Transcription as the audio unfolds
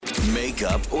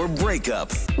Makeup or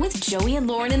breakup with Joey and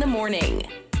Lauren in the morning.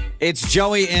 It's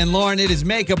Joey and Lauren. It is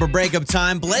makeup or breakup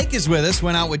time. Blake is with us.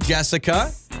 Went out with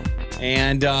Jessica.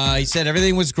 And he said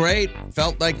everything was great.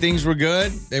 Felt like things were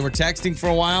good. They were texting for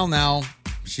a while. Now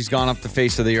she's gone off the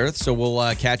face of the earth. So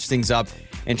we'll catch things up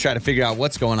and try to figure out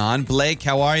what's going on. Blake,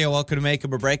 how are you? Welcome to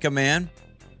Makeup or Breakup, man.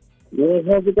 Yeah,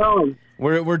 how's it going?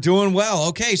 We're doing well.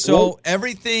 Okay, so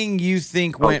everything you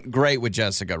think went great with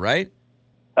Jessica, right?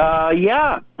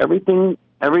 Yeah, everything.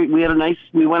 We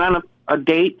went on a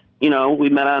date. You know, we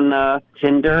met on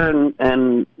Tinder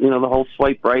and you know, the whole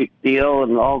swipe right deal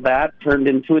and all that turned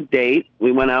into a date.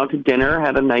 We went out to dinner,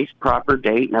 had a nice proper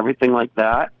date and everything like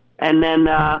that. And then,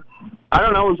 I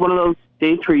don't know, it was one of those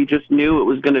dates where you just knew it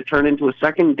was going to turn into a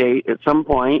second date at some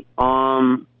point.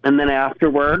 And then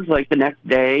afterwards, like the next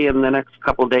day and the next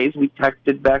couple of days, we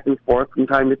texted back and forth from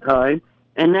time to time.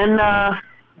 And then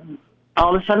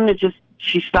all of a sudden,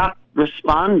 she stopped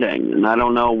responding, and I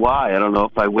don't know why. I don't know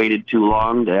if I waited too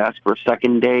long to ask for a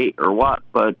second date or what,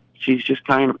 but she's just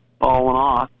kind of fallen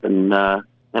off, and that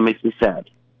makes me sad.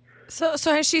 So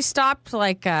has she stopped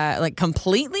like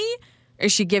completely?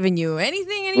 Is she giving you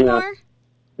anything anymore?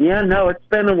 Yeah, no, it's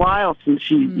been a while since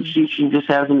she just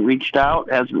hasn't reached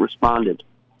out, hasn't responded.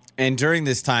 And during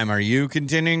this time, are you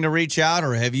continuing to reach out,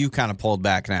 or have you kind of pulled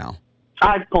back now?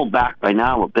 I've pulled back by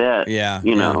now a bit. Yeah.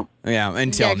 You know. Yeah,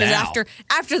 until now.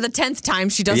 After the 10th time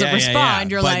she doesn't respond,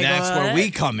 you're but like, that's what? where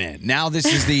we come in. Now this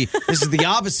is the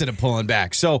opposite of pulling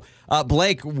back. So,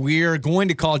 Blake, we're going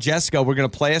to call Jessica. We're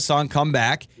going to play a song, Come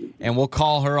Back, and we'll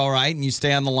call her, all right? And you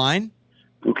stay on the line?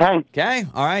 Okay. Okay.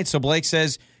 All right. So Blake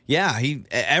says, yeah,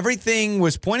 everything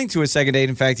was pointing to a second date.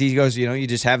 In fact, he goes, you know, you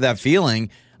just have that feeling.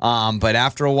 But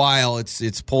after a while,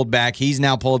 it's pulled back. He's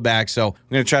now pulled back. So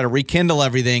we're going to try to rekindle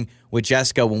everything with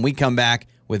Jessica when we come back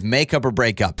with Makeup or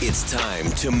Breakup. It's time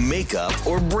to make up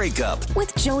or break up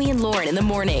with Joey and Lauren in the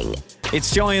morning. It's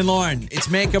Joey and Lauren. It's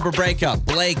Makeup or Breakup.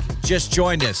 Blake just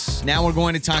joined us. Now we're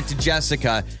going to talk to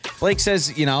Jessica. Blake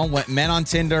says, you know, met on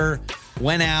Tinder,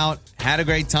 went out, had a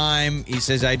great time. He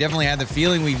says, I definitely had the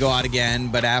feeling we'd go out again,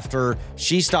 but after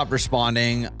she stopped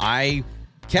responding, I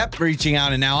kept reaching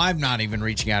out, and now I'm not even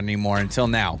reaching out anymore until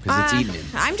now because it's evening.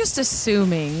 I'm just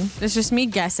assuming, it's just me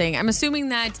guessing, I'm assuming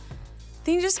that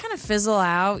things just kind of fizzle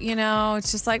out, you know?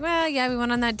 It's just like, well, yeah, we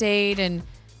went on that date, and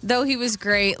though he was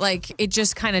great, like, it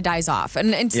just kind of dies off.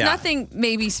 And it's nothing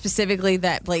maybe specifically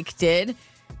that Blake did,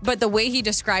 but the way he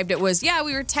described it was, yeah,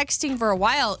 we were texting for a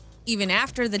while even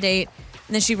after the date,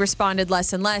 and then she responded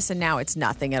less and less, and now it's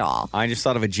nothing at all. I just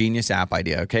thought of a genius app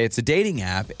idea, okay? It's a dating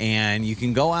app, and you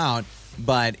can go out,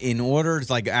 but in order,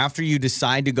 like, after you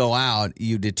decide to go out,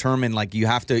 you determine, like, you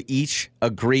have to each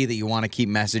agree that you want to keep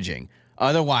messaging.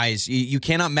 Otherwise, you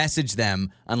cannot message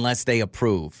them unless they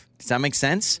approve. Does that make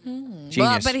sense? Genius.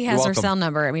 Well, but he has her cell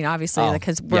number. I mean, obviously,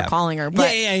 because we're calling her. But,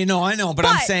 yeah, I know. But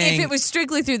I'm saying, if it was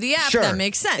strictly through the app, that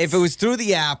makes sense. If it was through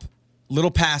the app,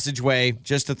 little passageway,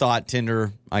 just a thought.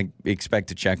 Tinder, I expect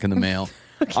a check in the mail.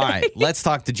 Okay. All right, let's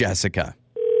talk to Jessica.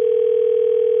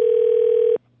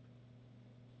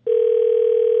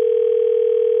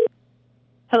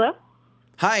 Hello?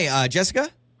 Hi, Jessica?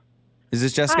 Is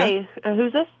this Jessica? Hi,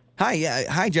 who's this?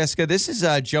 Hi, Jessica. This is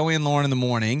Joey and Lauren in the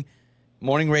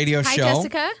morning radio show. Hi,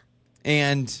 Jessica.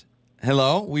 And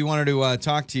hello, we wanted to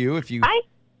talk to you. If you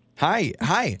Hi.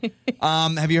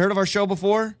 Have you heard of our show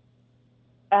before?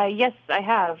 Yes, I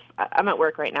have. I'm at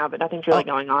work right now, but nothing's really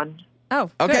going on. Oh,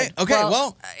 okay. Good. Okay.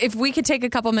 Well, if we could take a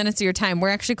couple minutes of your time, we're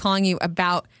actually calling you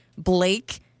about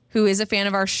Blake, who is a fan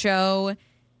of our show.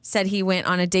 Said he went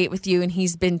on a date with you and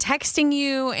he's been texting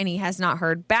you and he has not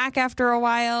heard back after a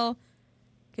while.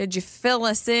 Could you fill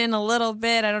us in a little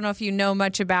bit? I don't know if you know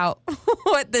much about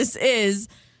what this is,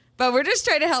 but we're just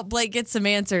trying to help Blake get some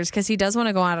answers because he does want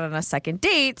to go out on a second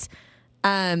date.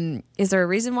 Is there a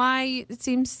reason why it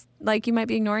seems like you might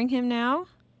be ignoring him now?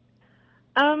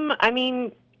 I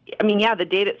mean, yeah, the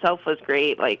date itself was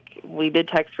great. Like, we did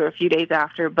text for a few days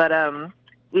after, but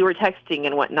we were texting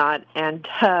and whatnot, and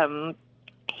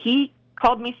he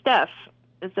called me Steph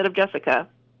instead of Jessica.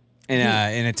 In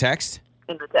a text?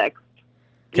 In the text.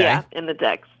 Okay. Yeah, in the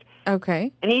text.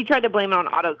 Okay. And he tried to blame it on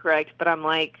autocorrect, but I'm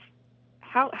like,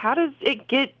 how does it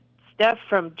get Steph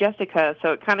from Jessica?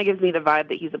 So it kind of gives me the vibe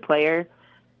that he's a player,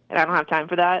 and I don't have time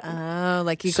for that. Oh,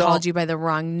 like he called you by the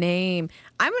wrong name.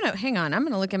 I'm going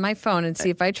to look at my phone and see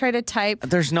if I try to type.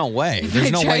 There's no way.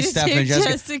 There's no way Steph and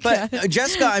Jessica. But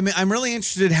Jessica, I'm really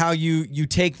interested how you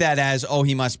take that as, oh,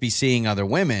 he must be seeing other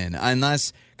women.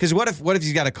 Unless, because what if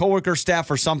he's got a coworker,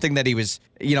 Steph, or something that he was,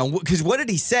 because what did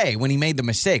he say when he made the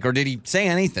mistake? Or did he say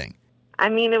anything? I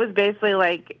mean, it was basically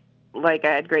like I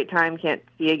had great time, can't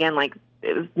see again. Like,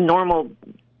 it was normal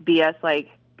BS like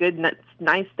good,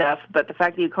 nice stuff. But the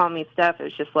fact that you call me Steph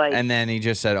is just like. And then he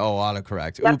just said, "Oh,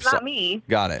 autocorrect." That's Oops, not me.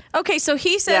 Got it. Okay, so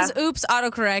he says, "Oops,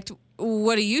 autocorrect."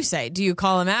 What do you say? Do you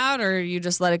call him out, or you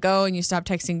just let it go and you stop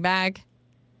texting back?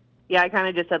 Yeah, I kind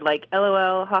of just said like,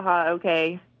 "LOL, haha,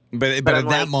 okay." But at I'm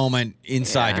that like, moment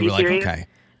inside, Are you were you like, serious? "Okay."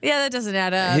 Yeah, that doesn't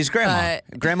add up. His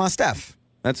Grandma Steph.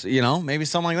 That's, maybe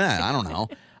something like that. I don't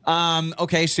know.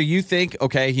 Okay, so you think,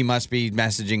 he must be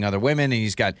messaging other women, and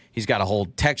he's got a whole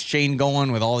text chain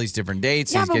going with all these different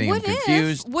dates. Yeah, He's but getting them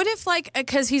confused. what if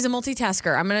because he's a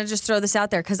multitasker, I'm going to just throw this out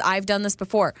there because I've done this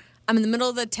before. I'm in the middle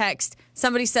of the text.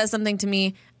 Somebody says something to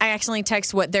me. I accidentally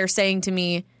text what they're saying to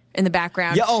me in the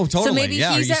background. Yeah, oh, totally. So maybe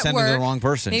Yeah, he's or you at send work. it to the wrong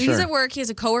person. Maybe Sure. he's at work. He has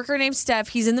a coworker named Steph.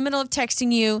 He's in the middle of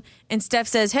texting you, and Steph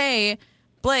says, "Hey,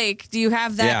 Blake, do you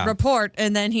have that report?"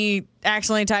 And then he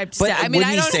accidentally typed But Steph. wouldn't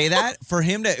he say that for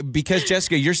him to? Because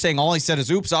Jessica, you're saying all he said is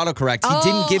 "Oops, autocorrect." He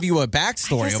didn't give you a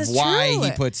backstory guess of that's why true.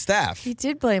 he put Steph. He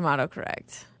did blame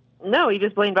autocorrect. No, he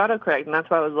just blamed autocorrect, and that's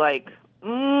why I was like,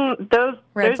 there's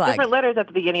flag. different letters at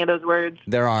the beginning of those words.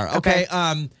 There are. Okay.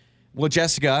 Well,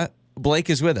 Jessica, Blake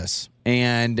is with us,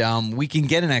 and we can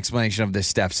get an explanation of this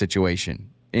Steph situation,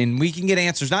 and we can get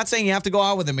answers. Not saying you have to go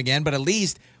out with him again, but at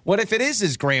least, what if it is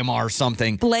his grandma or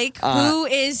something? Blake, who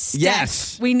is Steph?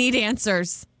 Yes. We need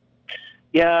answers.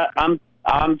 Yeah,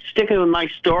 I'm sticking with my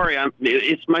story.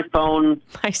 It's my phone.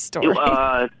 My story.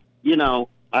 I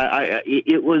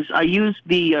used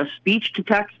the speech to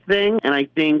text thing, and I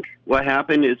think what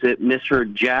happened is it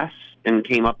misheard Jess and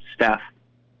came up Steph.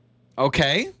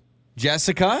 Okay.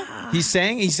 Jessica, he's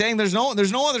saying there's no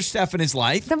other Steph in his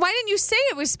life. Then why didn't you say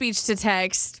it was speech to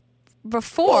text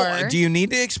before? Well, do you need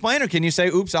to explain, or can you say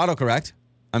 "Oops, autocorrect"?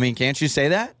 I mean, can't you say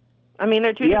that? I mean,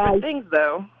 they're two different things,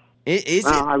 though. Is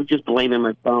it? I was just blaming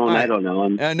my phone. All right. I don't know.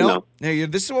 No,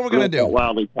 this is what we're going to do.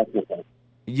 Wildly technical.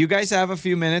 You guys have a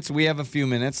few minutes. We have a few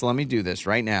minutes. Let me do this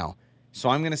right now. So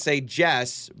I'm going to say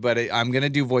Jess, but I'm going to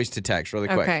do voice to text really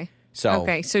quick. Okay. So all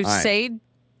right. say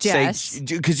Jess.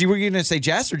 Because you were going to say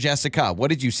Jess or Jessica. What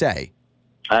did you say?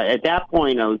 At that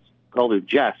point, I was called her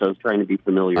Jess. I was trying to be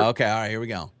familiar. Okay, all right, here we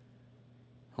go.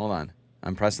 Hold on.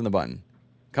 I'm pressing the button.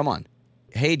 Come on.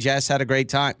 Hey, Jess, had a great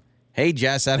time. Hey,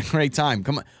 Jess, had a great time.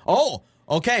 Come on. Oh,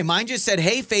 okay. Mine just said,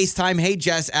 hey, FaceTime. Hey,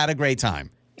 Jess, had a great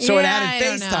time. So it added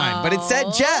FaceTime, but it said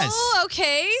Jess. Oh,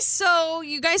 okay. So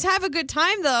you guys have a good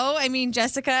time, though. I mean,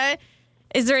 Jessica,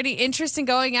 is there any interest in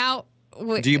going out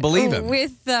Do you believe him?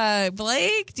 With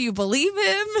Blake? Do you believe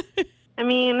him? I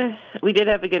mean, we did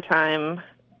have a good time.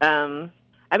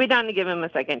 I'd be down to give him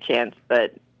a second chance,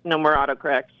 but no more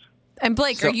autocorrects. And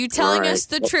Blake, are you telling us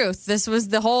the truth? This was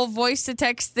the whole voice to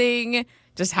text thing.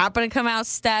 Just happened to come out,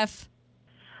 Steph.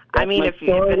 I mean, if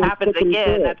it happens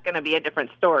again, that's going to be a different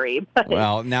story. But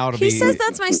Well, now it'll He be. says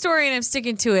that's my story, and I'm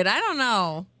sticking to it. I don't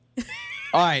know.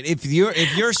 All right, if you're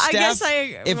Steph, guess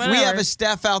if we whatever. have a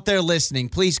Steph out there listening,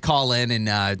 please call in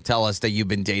and tell us that you've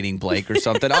been dating Blake or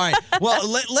something. All right, well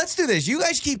let's do this. You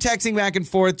guys keep texting back and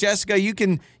forth. Jessica, you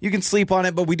can sleep on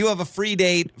it, but we do have a free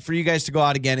date for you guys to go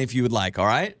out again if you would like. All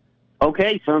right.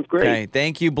 Okay, sounds great. Okay,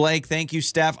 thank you, Blake. Thank you,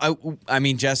 Steph. I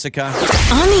mean Jessica.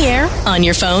 On the air, on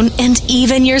your phone, and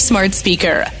even your smart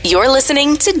speaker. You're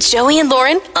listening to Joey and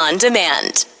Lauren on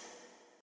demand.